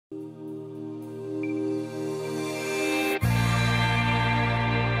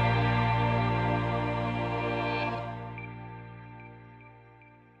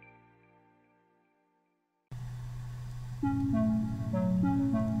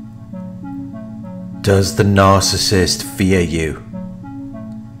Does the narcissist fear you?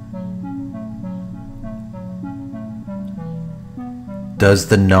 Does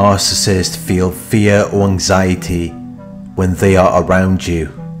the narcissist feel fear or anxiety when they are around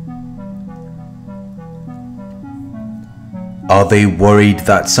you? Are they worried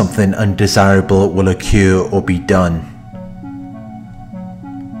that something undesirable will occur or be done?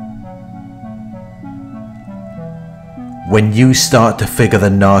 When you start to figure the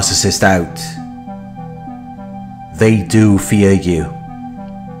narcissist out, they do fear you.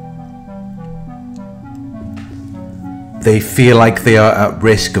 They feel like they are at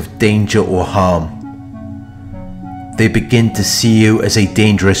risk of danger or harm. They begin to see you as a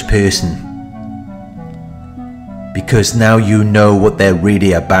dangerous person, because now you know what they're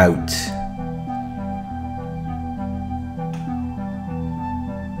really about.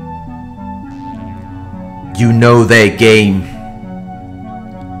 You know their game.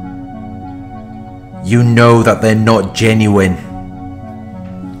 You know that they're not genuine.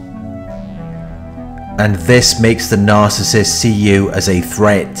 And this makes the narcissist see you as a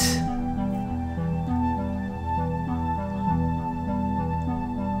threat.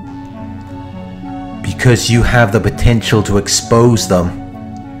 Because you have the potential to expose them.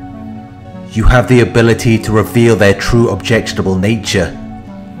 You have the ability to reveal their true objectionable nature.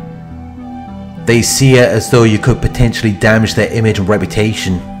 They see it as though you could potentially damage their image and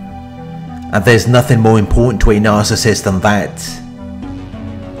reputation. And there's nothing more important to a narcissist than that.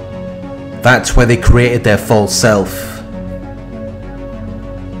 That's why they created their false self.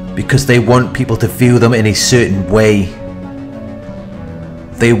 Because they want people to view them in a certain way.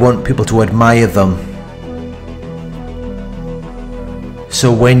 They want people to admire them.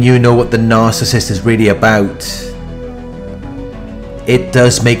 So when you know what the narcissist is really about, it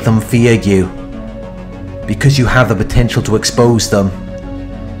does make them fear you. Because you have the potential to expose them.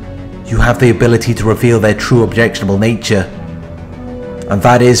 You have the ability to reveal their true objectionable nature. And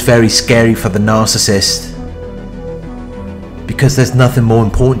that is very scary for the narcissist. Because there's nothing more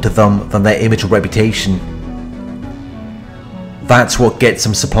important to them than their image or reputation. That's what gets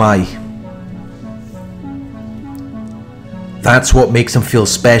them supply. That's what makes them feel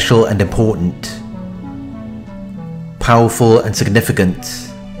special and important. Powerful and significant.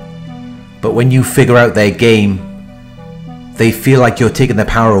 But when you figure out their game, they feel like you're taking their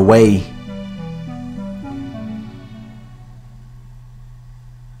power away.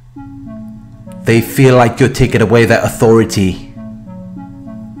 They feel like you're taking away their authority.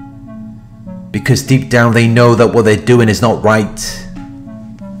 Because deep down they know that what they're doing is not right.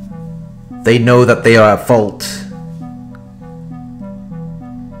 They know that they are at fault.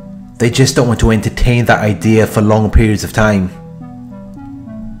 They just don't want to entertain that idea for long periods of time.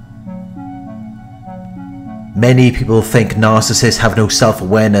 Many people think narcissists have no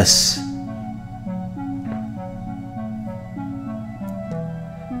self-awareness.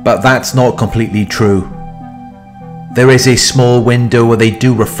 But that's not completely true. There is a small window where they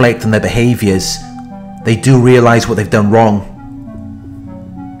do reflect on their behaviours. They do realise what they've done wrong.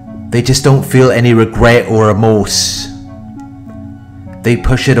 They just don't feel any regret or remorse. They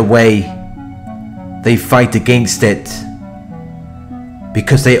push it away. They fight against it.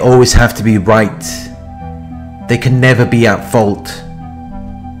 Because they always have to be right. They can never be at fault.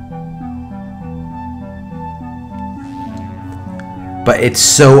 But it's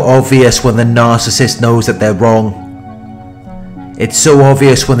so obvious when the narcissist knows that they're wrong. It's so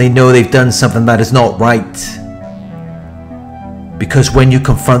obvious when they know they've done something that is not right. Because when you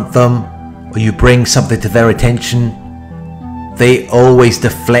confront them or you bring something to their attention, they always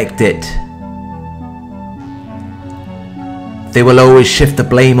deflect it. They will always shift the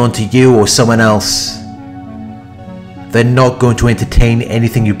blame onto you or someone else. They're not going to entertain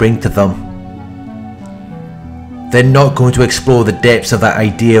anything you bring to them. They're not going to explore the depths of that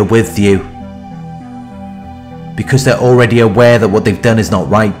idea with you. Because they're already aware that what they've done is not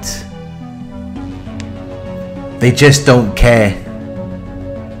right. They just don't care.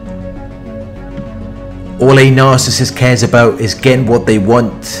 All a narcissist cares about is getting what they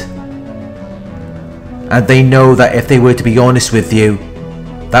want. And they know that if they were to be honest with you,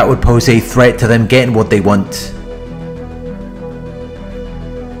 that would pose a threat to them getting what they want.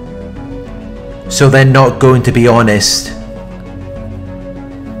 So they're not going to be honest.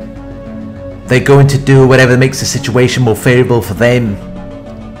 They're going to do whatever makes the situation more favourable for them.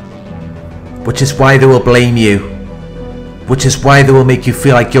 Which is why they will blame you. Which is why they will make you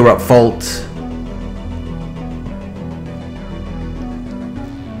feel like you're at fault.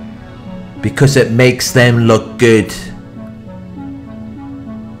 Because it makes them look good.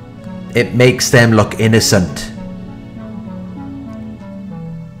 It makes them look innocent.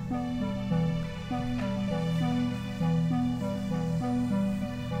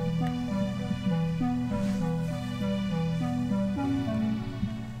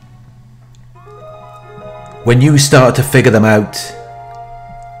 When you start to figure them out,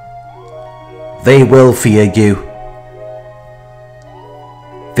 they will fear you.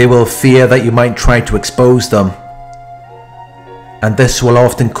 They will fear that you might try to expose them, and this will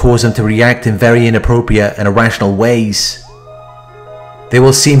often cause them to react in very inappropriate and irrational ways. They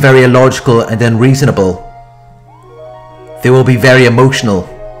will seem very illogical and unreasonable. They will be very emotional,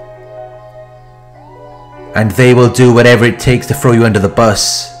 and they will do whatever it takes to throw you under the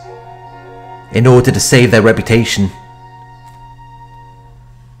bus in order to save their reputation.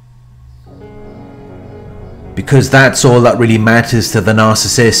 Because that's all that really matters to the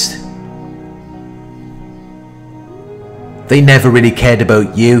narcissist. They never really cared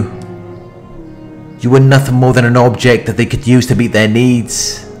about you. You were nothing more than an object that they could use to meet their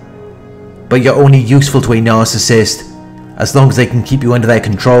needs. But you're only useful to a narcissist as long as they can keep you under their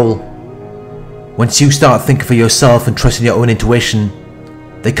control. Once you start thinking for yourself and trusting your own intuition,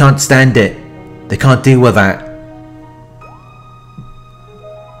 they can't stand it. They can't deal with that.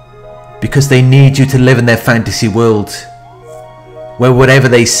 Because they need you to live in their fantasy world, where whatever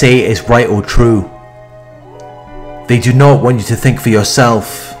they say is right or true. They do not want you to think for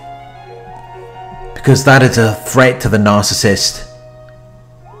yourself, because that is a threat to the narcissist.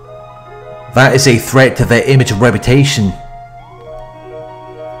 That is a threat to their image and reputation.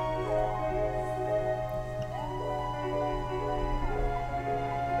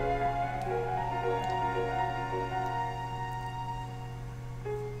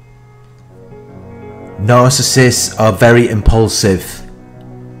 Narcissists are very impulsive.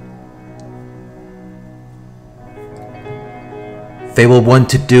 They will want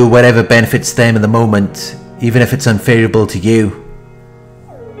to do whatever benefits them in the moment, even if it's unfavorable to you.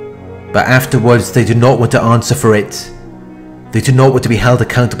 But afterwards, they do not want to answer for it. They do not want to be held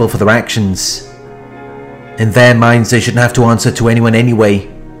accountable for their actions. In their minds, they shouldn't have to answer to anyone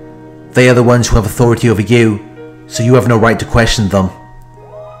anyway. They are the ones who have authority over you, so you have no right to question them.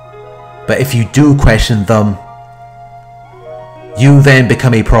 But if you do question them, you then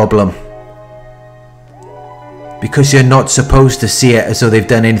become a problem. Because you're not supposed to see it as though they've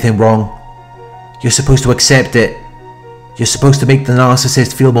done anything wrong. You're supposed to accept it. You're supposed to make the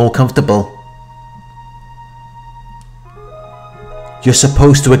narcissist feel more comfortable. You're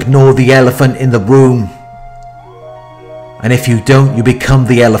supposed to ignore the elephant in the room. And if you don't, you become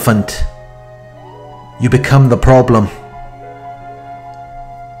the elephant. You become the problem.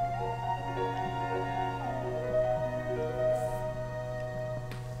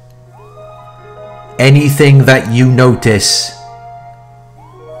 Anything that you notice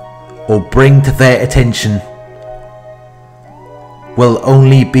or bring to their attention will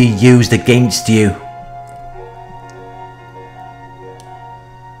only be used against you.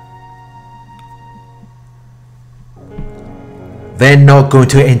 They're not going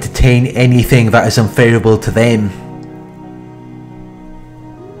to entertain anything that is unfavorable to them.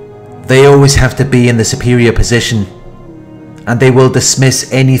 They always have to be in the superior position, and they will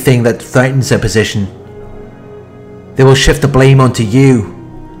dismiss anything that threatens their position. They will shift the blame onto you,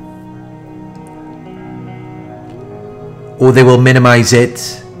 or they will minimize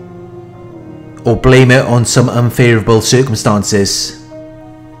it, or blame it on some unfavorable circumstances.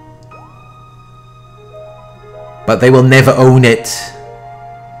 But they will never own it,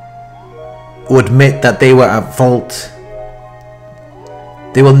 or admit that they were at fault.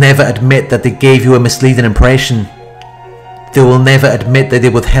 They will never admit that they gave you a misleading impression. They will never admit that they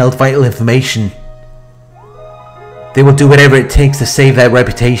withheld vital information. They will do whatever it takes to save their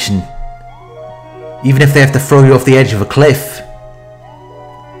reputation, even if they have to throw you off the edge of a cliff.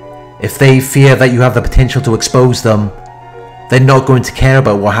 If they fear that you have the potential to expose them, they're not going to care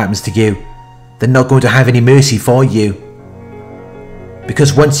about what happens to you. They're not going to have any mercy for you.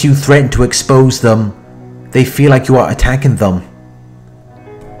 Because once you threaten to expose them, they feel like you are attacking them.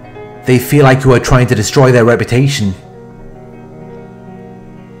 They feel like you are trying to destroy their reputation.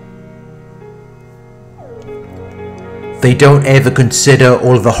 They don't ever consider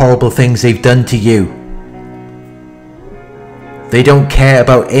all of the horrible things they've done to you. They don't care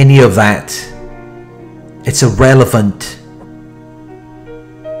about any of that. It's irrelevant.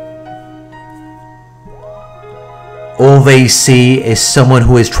 All they see is someone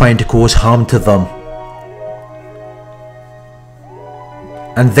who is trying to cause harm to them.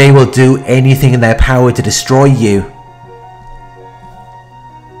 And they will do anything in their power to destroy you.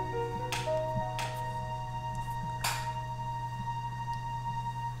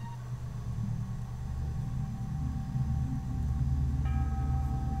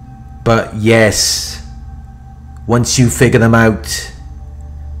 But yes, once you figure them out,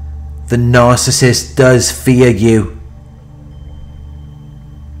 the narcissist does fear you.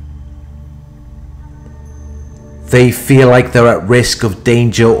 They feel like they're at risk of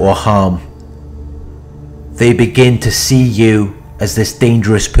danger or harm. They begin to see you as this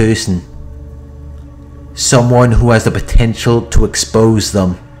dangerous person, someone who has the potential to expose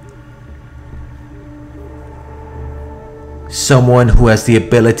them, someone who has the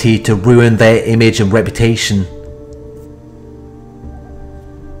ability to ruin their image and reputation.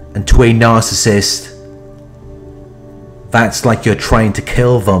 And to a narcissist, that's like you're trying to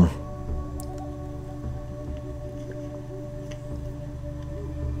kill them.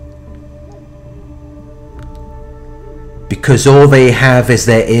 Because all they have is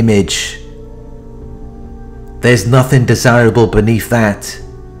their image. There's nothing desirable beneath that.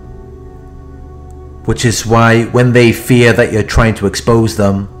 Which is why when they fear that you're trying to expose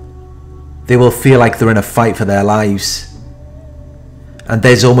them, they will feel like they're in a fight for their lives. And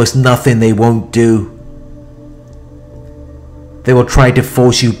there's almost nothing they won't do. They will try to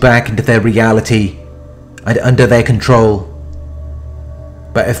force you back into their reality and under their control.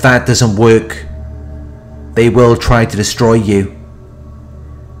 But if that doesn't work, they will try to destroy you,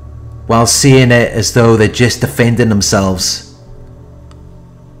 while seeing it as though they're just defending themselves.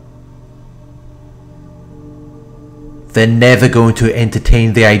 They're never going to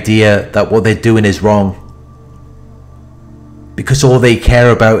entertain the idea that what they're doing is wrong, because all they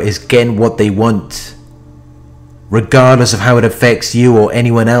care about is getting what they want, regardless of how it affects you or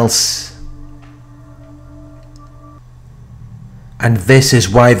anyone else. And this is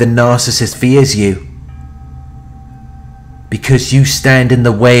why the narcissist fears you. Because you stand in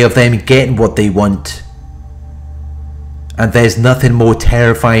the way of them getting what they want. And there's nothing more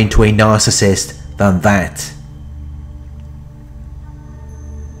terrifying to a narcissist than that.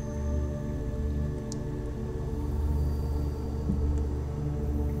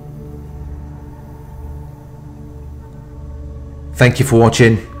 Thank you for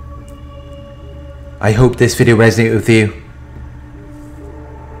watching. I hope this video resonated with you.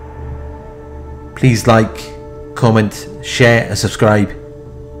 Please like, comment, share and subscribe.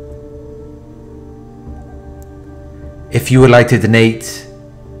 If you would like to donate,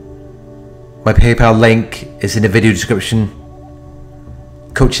 my PayPal link is in the video description.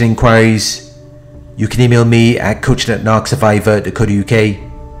 Coaching inquiries, you can email me at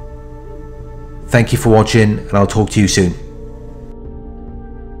coaching@narcsurvivor.co.uk. Thank you for watching, and I'll talk to you soon.